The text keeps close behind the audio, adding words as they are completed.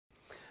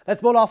Let's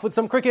bowl off with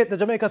some cricket. The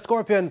Jamaica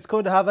Scorpions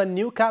could have a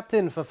new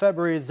captain for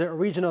February's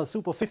regional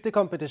Super 50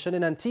 competition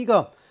in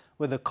Antigua,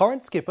 with the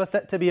current skipper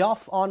set to be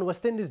off on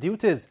West Indies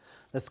duties.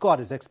 The squad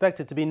is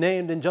expected to be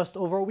named in just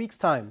over a week's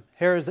time.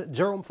 Here's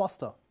Jerome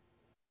Foster.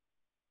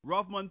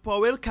 Rovman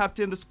Powell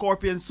captained the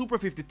Scorpions Super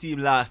 50 team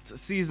last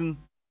season,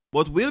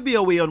 but will be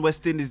away on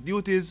West Indies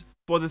duties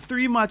for the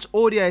 3-match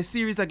ODI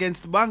series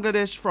against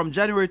Bangladesh from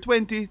January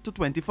 20 to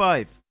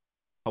 25.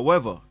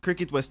 However,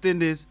 Cricket West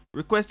Indies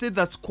requested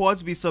that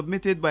squads be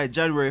submitted by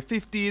January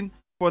 15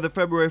 for the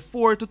February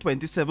 4 to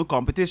 27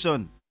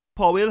 competition.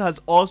 Powell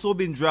has also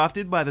been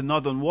drafted by the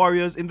Northern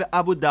Warriors in the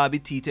Abu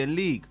Dhabi T10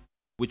 League,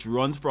 which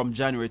runs from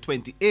January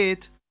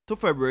 28 to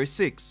February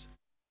 6.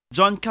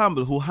 John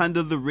Campbell, who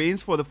handled the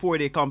reins for the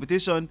 4-day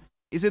competition,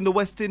 is in the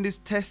West Indies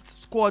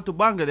test squad to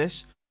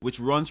Bangladesh, which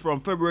runs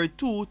from February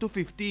 2 to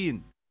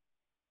 15.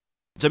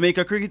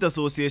 Jamaica Cricket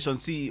Association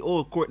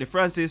CEO Courtney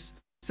Francis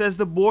says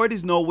the board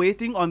is now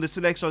waiting on the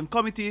selection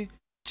committee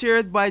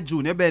chaired by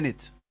Junior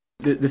Bennett.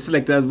 The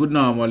selectors would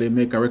normally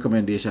make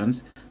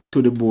recommendations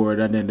to the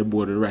board and then the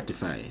board will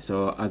ratify.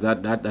 So as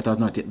that has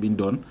not yet been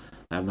done.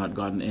 I have not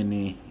gotten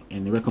any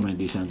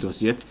recommendations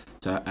just yet.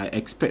 So I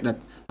expect that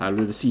I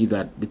will see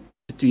that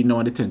between now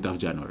and the 10th of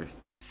January.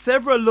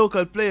 Several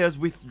local players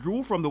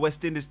withdrew from the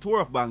West Indies tour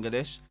of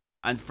Bangladesh,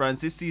 and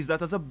Francis sees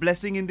that as a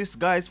blessing in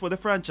disguise for the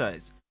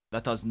franchise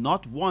that has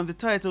not won the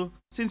title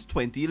since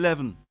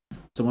 2011.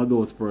 Some of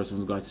those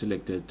persons got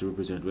selected to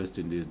represent West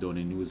Indies down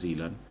in New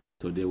Zealand,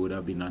 so they would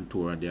have been on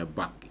tour and they are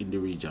back in the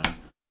region.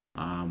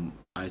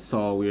 I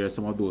saw where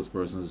some of those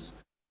persons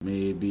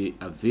may be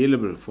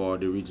available for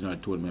the regional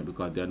tournament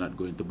because they are not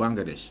going to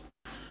Bangladesh.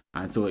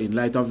 And so in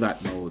light of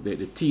that now, the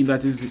team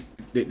that is,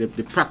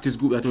 the practice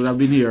group that would have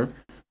been here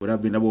would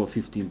have been about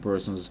 15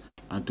 persons,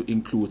 and to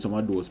include some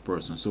of those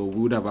persons. So we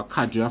would have a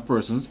cadre of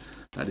persons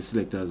that the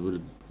selectors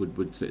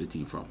would set the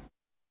team from.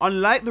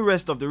 Unlike the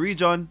rest of the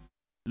region,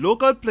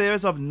 local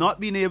players have not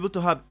been able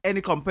to have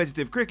any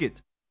competitive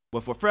cricket,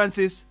 but for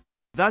Francis,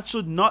 that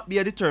should not be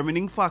a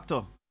determining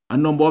factor. A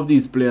number of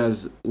these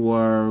players who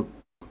are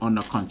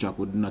under contract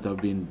would not have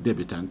been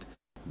debutant.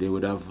 They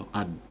would have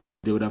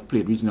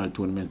played regional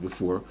tournaments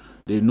before.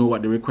 They know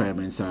what the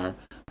requirements are.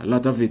 A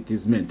lot of it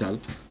is mental,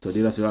 so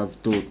they also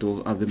have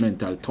to have the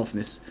mental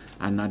toughness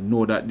and not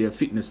know that their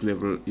fitness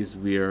level is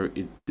where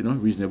it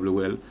reasonably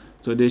well.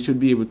 So they should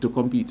be able to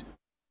compete.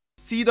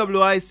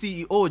 CWI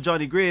CEO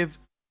Johnny Grave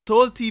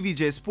told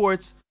TVJ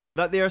Sports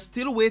that they are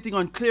still waiting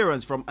on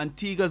clearance from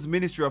Antigua's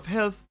Ministry of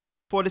Health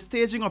for the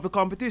staging of the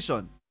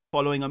competition,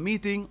 following a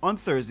meeting on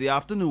Thursday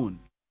afternoon.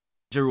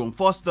 Jerome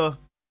Foster,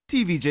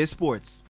 TVJ Sports.